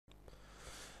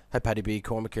Hi Paddy B,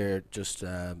 Cormac here, just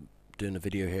doing a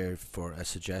video here for a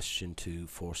suggestion to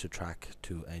force a track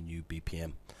to a new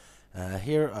BPM.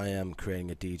 Here I am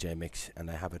creating a DJ mix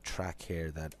and I have a track here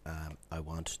that I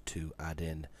want to add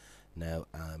in. Now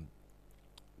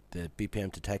the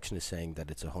BPM detection is saying that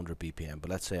it's 100 BPM, but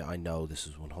let's say I know this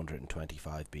is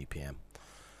 125 BPM.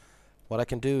 What I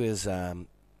can do is open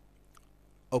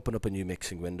up a new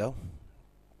mixing window.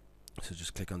 So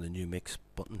just click on the new mix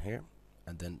button here,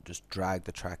 and then just drag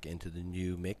the track into the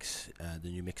new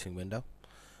mixing window.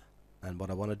 And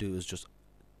what I want to do is just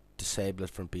disable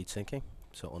it from beat syncing,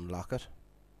 so unlock it.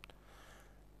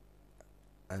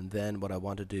 And then what I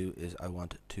want to do is I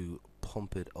want to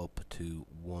pump it up to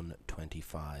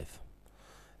 125.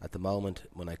 At the moment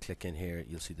when I click in here,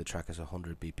 you'll see the track is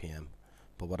 100 BPM,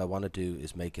 but what I want to do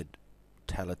is make it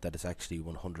tell it that it's actually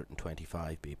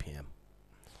 125 BPM.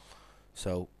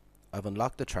 So I've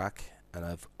unlocked the track and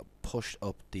I've pushed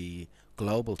up the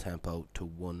global tempo to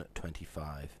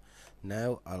 125.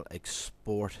 Now I'll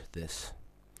export this,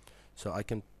 so I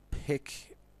can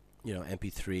pick,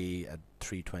 MP3 at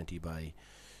 320 by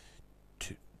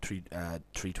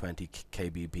 320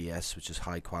 kbps, which is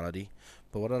high quality.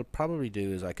 But what I'll probably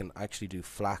do is I can actually do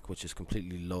FLAC, which is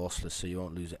completely lossless, so you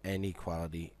won't lose any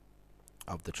quality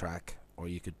of the track. Or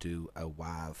you could do a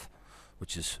WAV,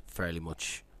 which is fairly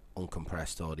much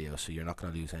uncompressed audio, so you're not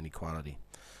going to lose any quality.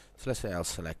 So let's say I'll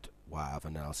select WAV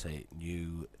and then I'll say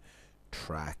new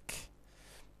track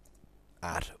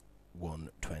at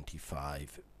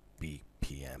 125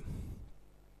 BPM,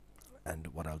 and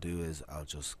what I'll do is I'll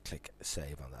just click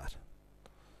save on that.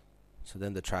 So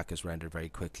then the track is rendered very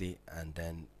quickly, and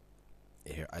then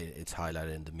here it's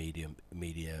highlighted in the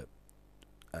media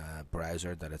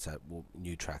browser that it's at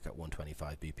new track at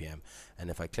 125 BPM. And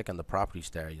if I click on the properties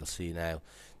there, you'll see now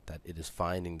that it is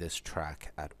finding this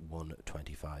track at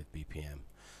 125 BPM.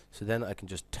 So then I can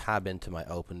just tab into my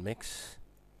open mix,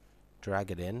 drag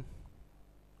it in,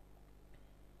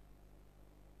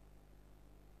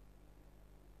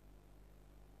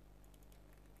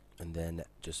 and then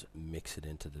just mix it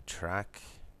into the track,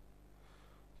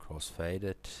 crossfade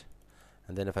it,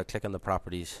 and then if I click on the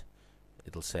properties,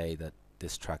 it'll say that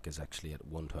this track is actually at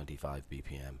 125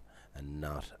 BPM and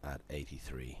not at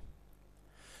 83.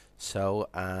 So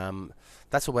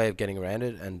that's a way of getting around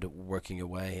it and working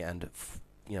away, and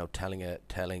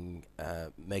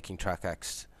making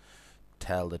trakAx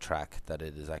tell the track that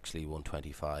it is actually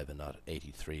 125 and not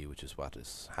 83, which is what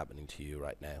is happening to you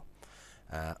right now.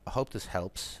 I hope this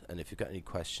helps, and if you've got any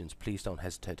questions, please don't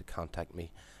hesitate to contact me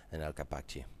and I'll get back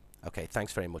to you. Okay,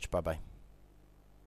 thanks very much. Bye bye.